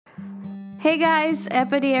Hey guys,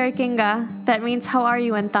 Epadi Erikinga. That means how are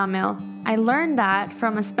you in Tamil? I learned that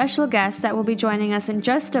from a special guest that will be joining us in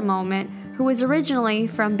just a moment, who is originally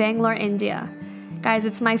from Bangalore, India. Guys,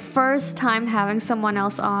 it's my first time having someone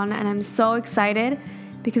else on, and I'm so excited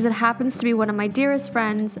because it happens to be one of my dearest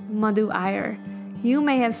friends, Madhu Iyer. You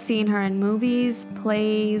may have seen her in movies,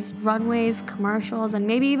 plays, runways, commercials, and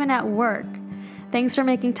maybe even at work. Thanks for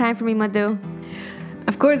making time for me, Madhu.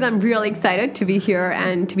 Of course, I'm really excited to be here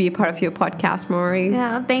and to be a part of your podcast, Maury.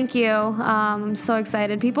 Yeah, thank you. I'm so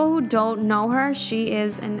excited. People who don't know her, she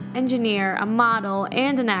is an engineer, a model,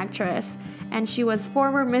 and an actress. And she was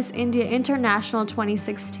former Miss India International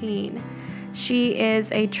 2016. She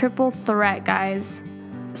is a triple threat, guys.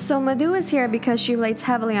 So Madhu is here because she relates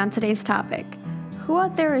heavily on today's topic. Who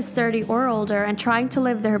out there is 30 or older and trying to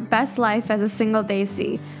live their best life as a single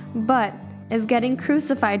Desi, but is getting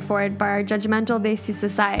crucified for it by our judgmental Desi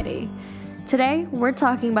society? Today, we're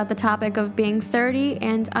talking about the topic of being 30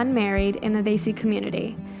 and unmarried in the Desi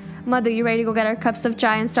community. Madhu, you ready to go get our cups of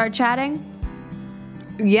chai and start chatting?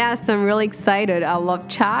 Yes, I'm really excited. I love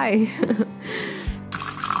chai.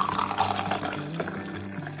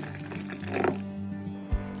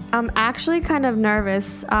 I'm actually kind of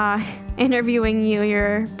nervous interviewing you.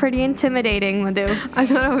 You're pretty intimidating, Madhu. I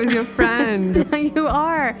thought I was your friend. You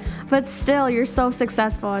are, but still, you're so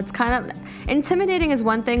successful. It's kind of intimidating is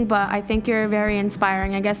one thing, but I think you're very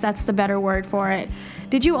inspiring. I guess that's the better word for it.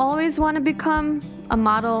 Did you always want to become a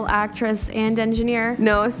model, actress, and engineer?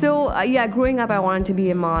 No, growing up, I wanted to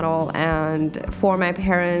be a model, and for my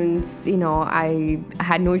parents, I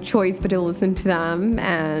had no choice but to listen to them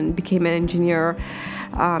and became an engineer.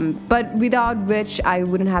 But without which I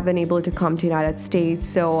wouldn't have been able to come to the United States.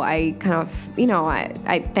 So I kind of,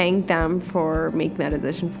 I thank them for making that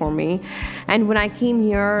decision for me. And when I came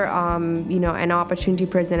here, an opportunity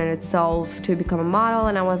presented itself to become a model.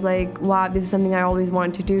 And I was like, wow, this is something I always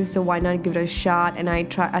wanted to do. So why not give it a shot? And I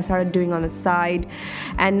started doing on the side.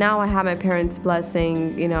 And now I have my parents'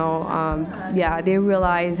 blessing, they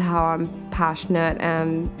realize how I'm passionate.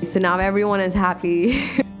 And so now everyone is happy.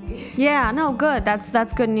 Yeah, no, good.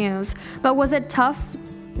 That's good news. But was it tough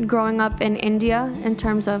growing up in India in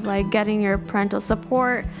terms of like getting your parental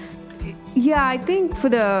support? Yeah, I think for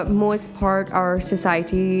the most part, our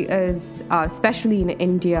society is, especially in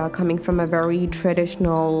India, coming from a very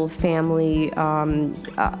traditional family.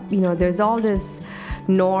 There's all this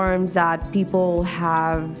norms that people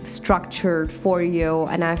have structured for you,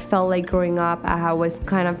 and I felt like growing up, I was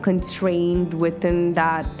kind of constrained within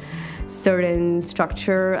that certain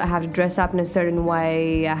structure. I had to dress up in a certain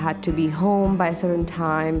way. I had to be home by a certain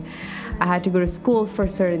time. I had to go to school for a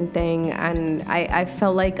certain thing, and I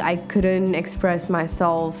felt like I couldn't express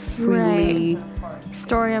myself freely. Right.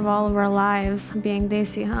 Story of all of our lives being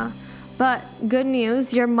Desi, huh? But good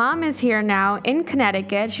news, your mom is here now in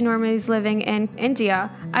Connecticut. She normally is living in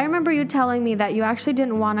India. I remember you telling me that you actually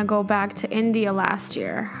didn't want to go back to India last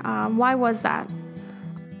year. Why was that?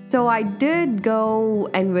 So I did go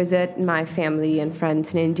and visit my family and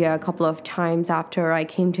friends in India a couple of times after I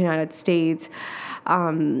came to the United States.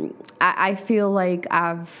 I feel like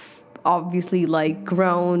I've obviously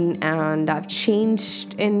grown and I've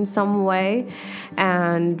changed in some way.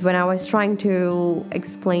 And when I was trying to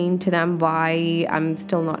explain to them why I'm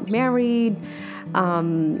still not married,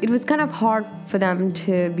 it was kind of hard for them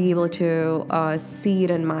to be able to see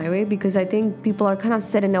it in my way, because I think people are kind of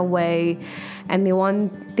set in a way and they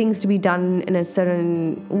want things to be done in a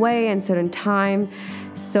certain way and certain time.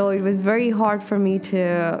 So it was very hard for me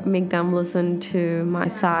to make them listen to my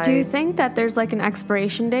side. Do you think that there's an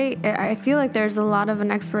expiration date? I feel like there's a lot of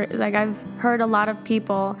an I've heard a lot of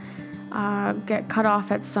people get cut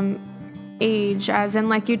off at some age, as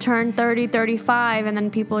in you turn 30, 35, and then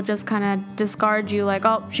people just kind of discard you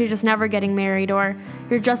oh, she's just never getting married, or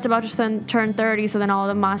you're just about to turn 30, so then all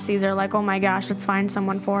the Masis are oh my gosh, let's find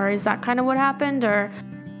someone for her. Is that kind of what happened, or?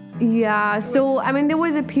 Yeah, so there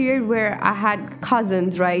was a period where I had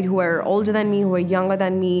cousins, right, who were older than me, who were younger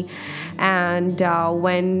than me, and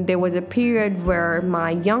when there was a period where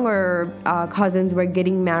my younger cousins were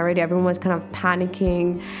getting married, everyone was kind of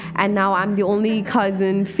panicking, and now I'm the only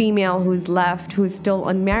cousin female who's left who's still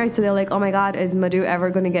unmarried, so they're like, oh my god, is Madhu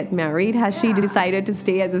ever going to get married? Has she decided to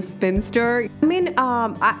stay as a spinster?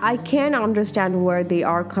 I can understand where they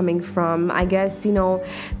are coming from. I guess,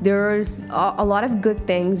 there's a lot of good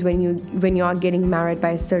things when you are getting married by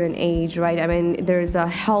a certain age, right? There's a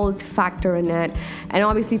health factor in it, and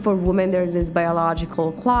obviously for women woman, there's this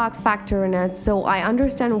biological clock factor in it. So I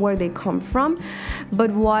understand where they come from.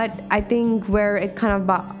 But what I think where it kind of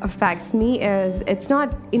affects me is it's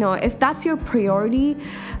not, if that's your priority,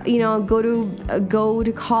 go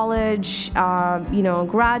to college,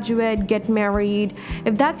 graduate, get married.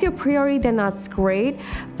 If that's your priority, then that's great.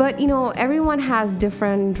 But, everyone has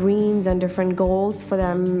different dreams and different goals for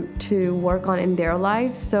them to work on in their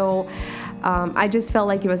lives. So I just felt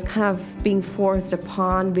like it was kind of being forced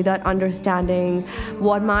upon without understanding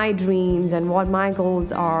what my dreams and what my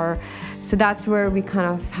goals are. So that's where we kind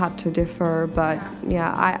of had to differ. But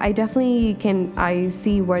yeah, I definitely I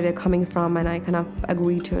see where they're coming from, and I kind of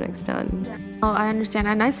agree to an extent. Oh, I understand.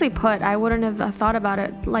 And nicely put. I wouldn't have thought about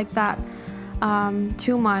it like that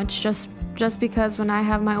too much, just because when I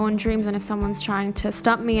have my own dreams and if someone's trying to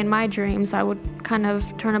stump me in my dreams, I would kind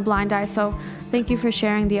of turn a blind eye. So thank you for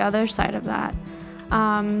sharing the other side of that.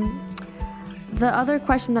 The other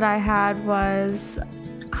question that I had was,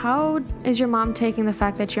 how is your mom taking the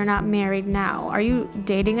fact that you're not married now? Are you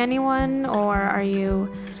dating anyone, or are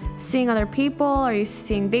you seeing other people? Are you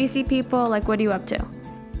seeing Desi people? Like, what are you up to?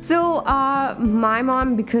 So my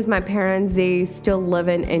mom, because my parents, they still live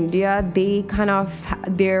in India,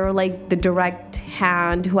 they're like the direct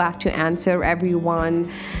hand who have to answer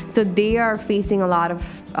everyone. So they are facing a lot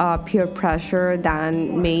of peer pressure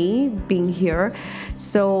than me being here.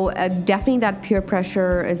 So definitely that peer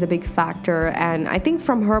pressure is a big factor. And I think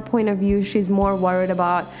from her point of view, she's more worried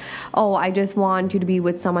about, I just want you to be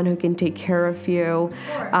with someone who can take care of you.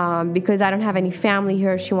 Because I don't have any family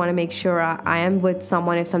here, she want to make sure I am with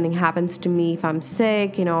someone if something happens to me, if I'm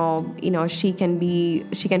sick, she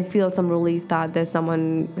can feel some relief that there's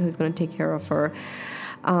someone who's going to take care of her.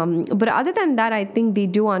 But other than that, I think they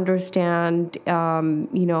do understand,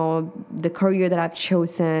 the career that I've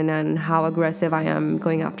chosen and how aggressive I am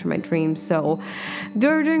going after my dreams. So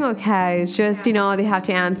they're doing okay. It's just, they have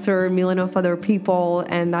to answer a million of other people,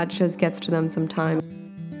 and that just gets to them sometimes.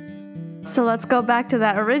 So let's go back to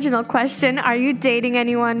that original question. Are you dating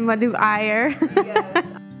anyone, Madhu Iyer?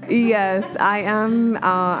 Yes, I am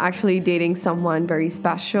actually dating someone very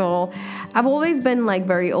special. I've always been like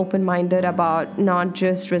very open-minded about not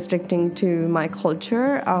just restricting to my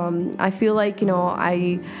culture. I feel like,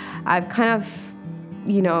 I've kind of,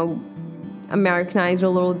 Americanized a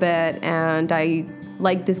little bit, and I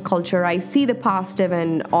like this culture. I see the positive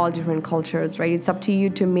in all different cultures, right? It's up to you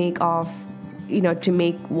to make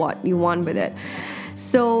what you want with it.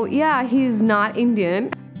 So yeah, he's not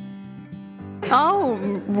Indian. Oh,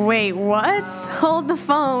 wait, what? Hold the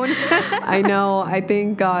phone. I know. I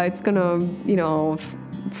think it's going to,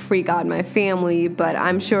 freak out my family, but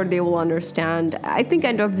I'm sure they will understand. I think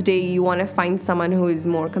end of the day, you want to find someone who is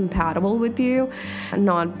more compatible with you, and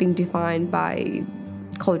not being defined by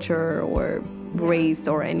culture or race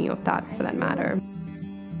or any of that for that matter.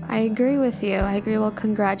 I agree with you. Well,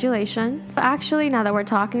 congratulations. Actually, now that we're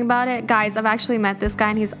talking about it, guys, I've actually met this guy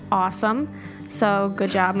and he's awesome. So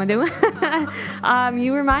good job, Madhu.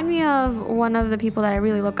 You remind me of one of the people that I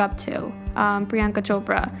really look up to, Priyanka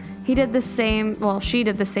Chopra. She did the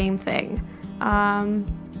same thing.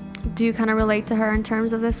 Do you kind of relate to her in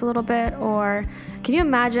terms of this a little bit? Or can you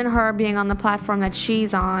imagine her being on the platform that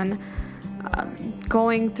she's on,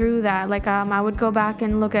 going through that? Like, I would go back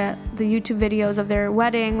and look at the YouTube videos of their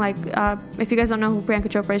wedding. Like, if you guys don't know who Priyanka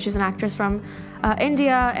Chopra is, she's an actress from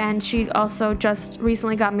India, and she also just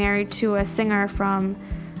recently got married to a singer from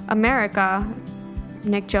America,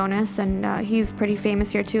 Nick Jonas, and he's pretty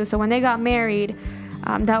famous here too. So when they got married,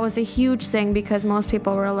 that was a huge thing, because most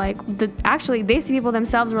people were like, Desi people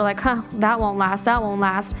themselves were like, that won't last.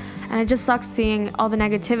 And it just sucked seeing all the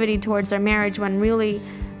negativity towards their marriage, when really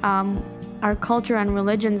our culture and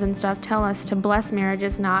religions and stuff tell us to bless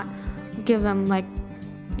marriages, not give them like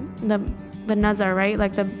the nazar, right?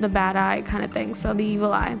 Like the bad eye kind of thing. So the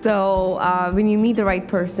evil eye. So when you meet the right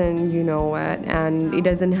person, you know it, and it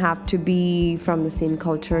doesn't have to be from the same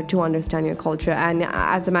culture to understand your culture. And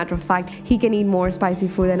as a matter of fact, he can eat more spicy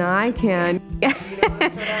food than I can.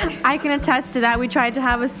 I can attest to that. We tried to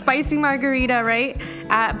have a spicy margarita, right,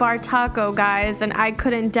 at Bar Taco, guys, and I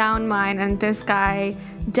couldn't down mine, and this guy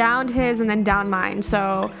downed his and then downed mine.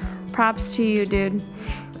 So props to you, dude.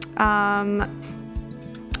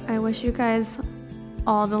 I wish you guys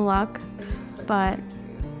all the luck, but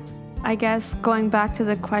I guess going back to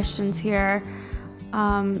the questions here,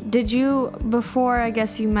 did you, before I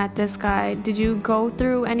guess you met this guy, did you go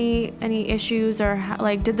through any issues, or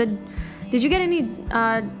like did you get any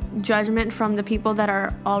judgment from the people that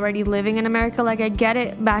are already living in America? Like, I get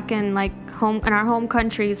it back in our home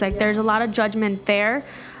countries, like there's a lot of judgment there,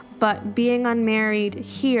 but being unmarried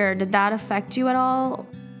here, did that affect you at all?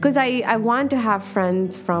 because I want to have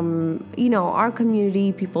friends from, our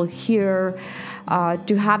community, people here,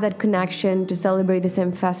 to have that connection, to celebrate the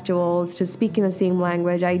same festivals, to speak in the same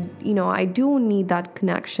language. I do need that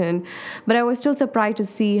connection. But I was still surprised to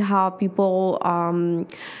see how people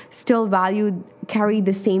still carry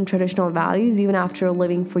the same traditional values even after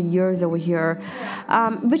living for years over here,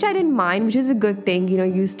 which I didn't mind, which is a good thing.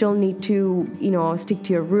 You still need to, stick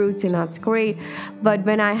to your roots, and that's great. But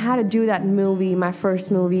when I had to do that movie, my first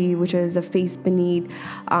movie, which is The Face Beneath,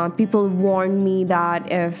 people warned me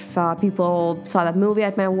that if people saw that movie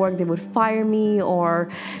at my work, they would fire me, or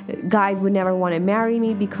guys would never want to marry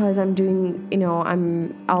me because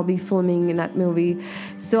I'll be filming in that movie.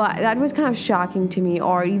 So that was kind of shocking to me.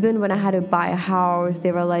 Or even when I had to buy a house,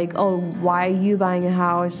 they were like, oh, why are you buying a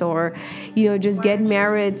house? Or, just get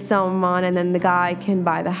married to someone and then the guy can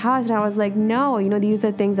buy the house. And I was like, no, these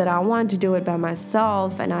are things that I want to do it by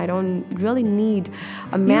myself, and I don't really need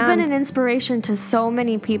a man. You've been an inspiration to so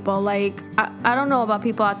many people. Like, I don't know about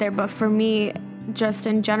people out there, but for me, just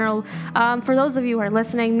in general, for those of you who are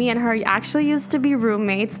listening, me and her actually used to be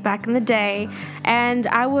roommates back in the day, and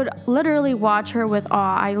I would literally watch her with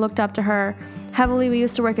awe. I looked up to her heavily. We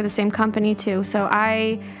used to work at the same company too, so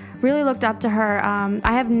I really looked up to her.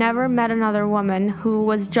 I have never met another woman who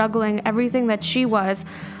was juggling everything that she was.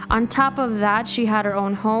 On top of that, she had her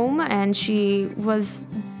own home, and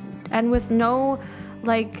with no,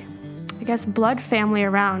 blood family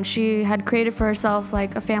around. She had created for herself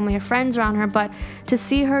a family of friends around her, but to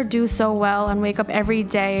see her do so well and wake up every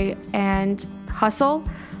day and hustle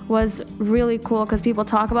was really cool, because people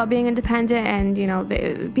talk about being independent,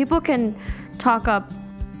 and people can talk up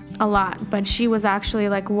a lot, but she was actually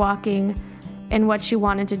walking in what she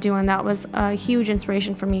wanted to do, and that was a huge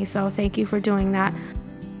inspiration for me. So thank you for doing that.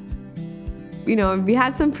 We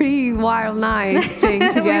had some pretty wild nights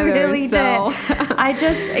staying together. We really did. I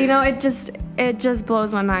just, it just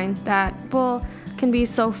blows my mind that people can be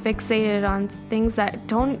so fixated on things that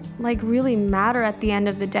don't really matter at the end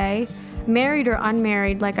of the day, married or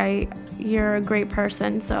unmarried. You're a great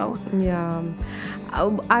person. So yeah.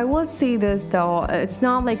 I will say this though, it's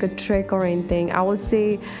not like a trick or anything. I would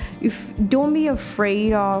say, don't be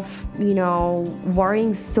afraid of,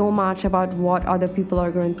 worrying so much about what other people are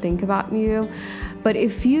going to think about you. But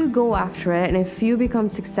if you go after it and if you become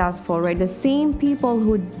successful, right, the same people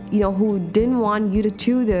who didn't want you to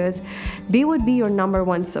do this, they would be your number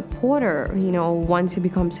one supporter, once you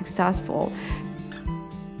become successful.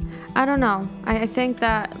 I don't know. I think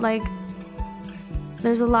that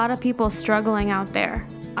there's a lot of people struggling out there,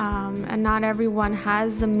 and not everyone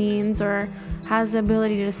has the means or has the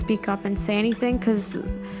ability to speak up and say anything, because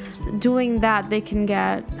doing that they can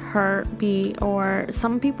get hurt, or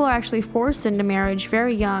some people are actually forced into marriage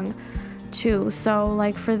very young too.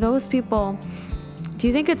 So for those people, do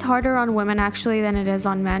you think it's harder on women actually than it is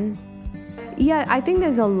on men? Yeah, I think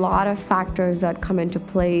there's a lot of factors that come into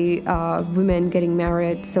play, women getting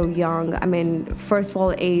married so young. I mean, first of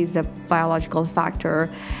all, age is a biological factor.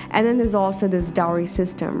 And then there's also this dowry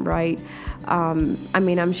system, right?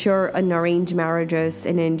 I'm sure in arranged marriages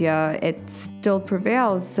in India, it still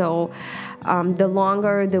prevails. So the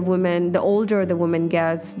older the woman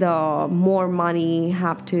gets, the more money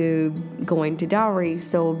have to go into dowry.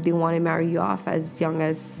 So they want to marry you off as young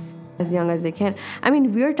as they can.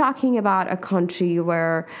 We're talking about a country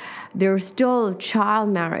where there's still child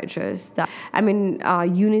marriages.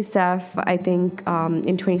 UNICEF, I think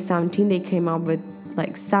in 2017, they came up with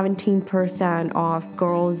 17% of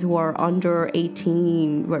girls who are under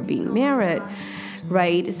 18 were being married,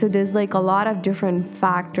 right? So there's a lot of different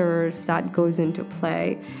factors that goes into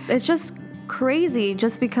play. It's just crazy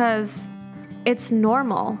just because it's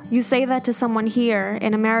normal. You say that to someone here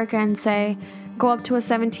in America and say, go up to a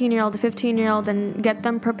 17-year-old, a 15-year-old and get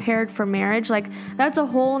them prepared for marriage. That's a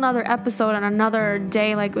whole nother episode on another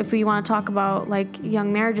day, if we want to talk about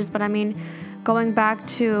young marriages. But going back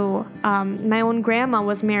to my own grandma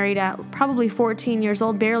was married at probably 14 years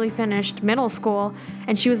old, barely finished middle school,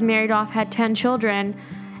 and she was married off, had 10 children,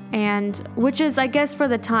 and which is, I guess, for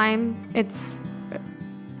the time, it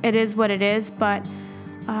is what it is. But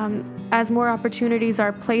as more opportunities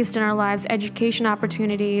are placed in our lives, education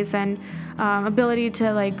opportunities and ability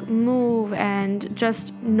to move and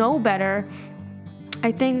just know better,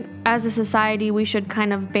 I think as a society we should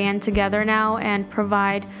kind of band together now and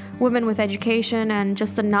provide women with education and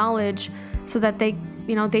just the knowledge so that they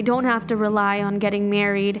don't have to rely on getting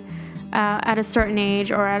married at a certain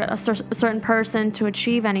age or at a certain person to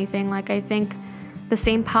achieve anything. I think the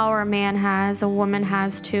same power a man has, a woman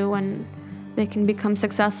has too, and they can become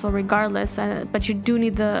successful regardless, but you do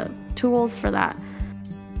need the tools for that.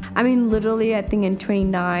 I mean, literally, I think in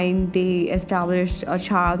 29 they established a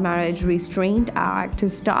Child Marriage Restraint Act to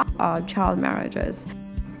stop child marriages.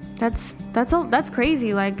 That's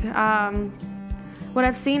crazy. Like, what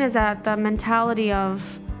I've seen is that the mentality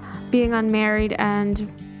of being unmarried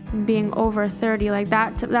and being over 30, like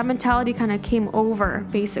that mentality kind of came over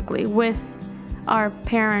basically with our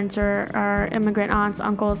parents or our immigrant aunts,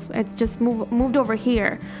 uncles. It's just moved over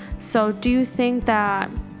here. So do you think that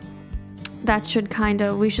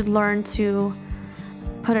we should learn to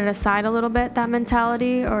put it aside a little bit, that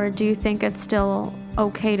mentality, or do you think it's still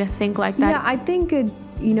okay to think like that? Yeah, I think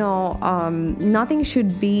nothing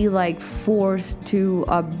should be like forced to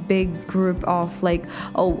a big group of like,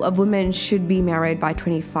 oh, a woman should be married by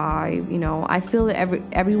 25. I feel that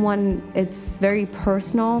everyone, it's very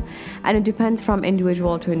personal, and it depends from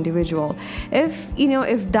individual to individual.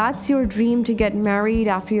 If that's your dream to get married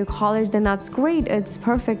after your college, then that's great. It's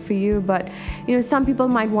perfect for you. But some people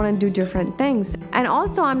might want to do different things. And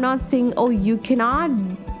also, I'm not saying, oh, you cannot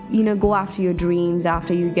go after your dreams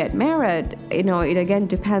after you get married. It again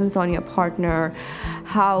depends on your partner,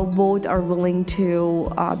 how both are willing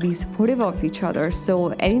to be supportive of each other. So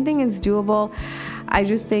anything is doable. I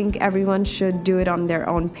just think everyone should do it on their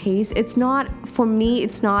own pace. For me,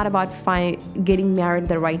 it's not about getting married at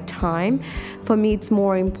the right time. For me, it's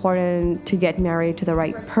more important to get married to the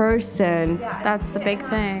right person. That's the big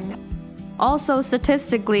thing. Also,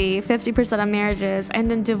 statistically, 50% of marriages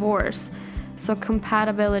end in divorce. So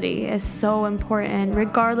compatibility is so important,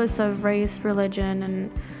 regardless of race, religion,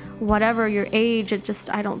 and whatever your age.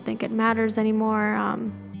 I don't think it matters anymore.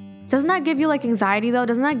 Doesn't that give you like anxiety though?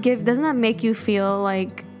 Doesn't that make you feel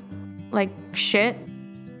like shit?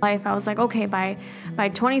 Life, I was like, okay, by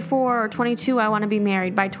 24 or 22, I want to be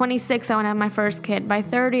married. By 26, I want to have my first kid. By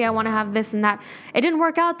 30, I want to have this and that. It didn't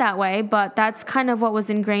work out that way, but that's kind of what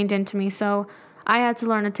was ingrained into me. So I had to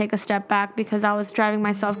learn to take a step back because I was driving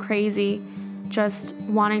myself crazy, just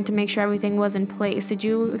wanting to make sure everything was in place. Did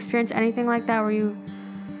you experience anything like that? Were you?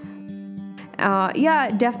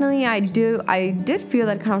 Yeah, definitely. I did feel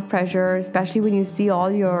that kind of pressure, especially when you see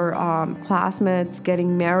all your classmates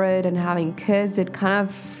getting married and having kids. It kind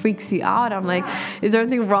of freaks you out. I'm like, is there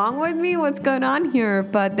anything wrong with me? What's going on here?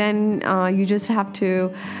 But then you just have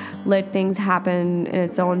to let things happen in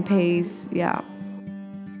its own pace. Yeah.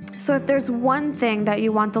 So if there's one thing that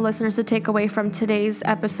you want the listeners to take away from today's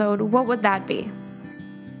episode, what would that be?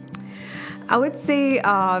 I would say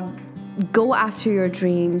go after your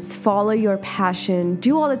dreams, follow your passion,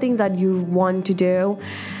 do all the things that you want to do.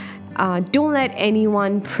 Don't let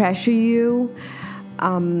anyone pressure you,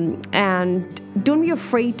 and don't be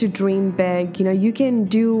afraid to dream big. You can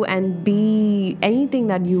do and be anything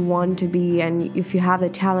that you want to be, and if you have the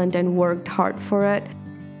talent and worked hard for it.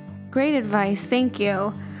 Great advice. Thank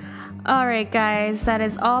you. All right, guys, that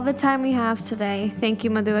is all the time we have today. Thank you,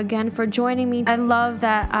 Madhu, again for joining me. I love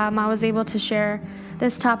that I was able to share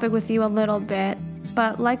this topic with you a little bit.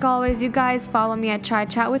 But like always, you guys follow me at Chai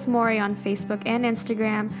Chat with Maury on Facebook and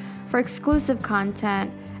Instagram for exclusive content.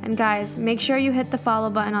 And guys, make sure you hit the follow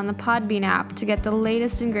button on the Podbean app to get the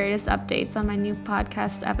latest and greatest updates on my new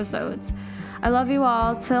podcast episodes. I love you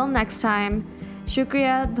all. Till next time.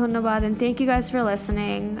 Shukriya, dhanyabad, and thank you guys for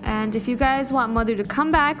listening. And if you guys want Madhu to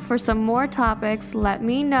come back for some more topics, let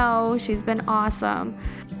me know. She's been awesome.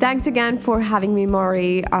 Thanks again for having me,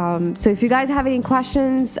 Maury. So if you guys have any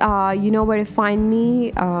questions, you know where to find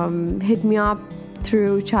me. Hit me up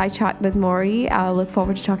through Chai Chat with Maury. I look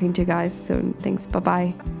forward to talking to you guys soon. Thanks.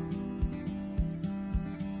 Bye-bye.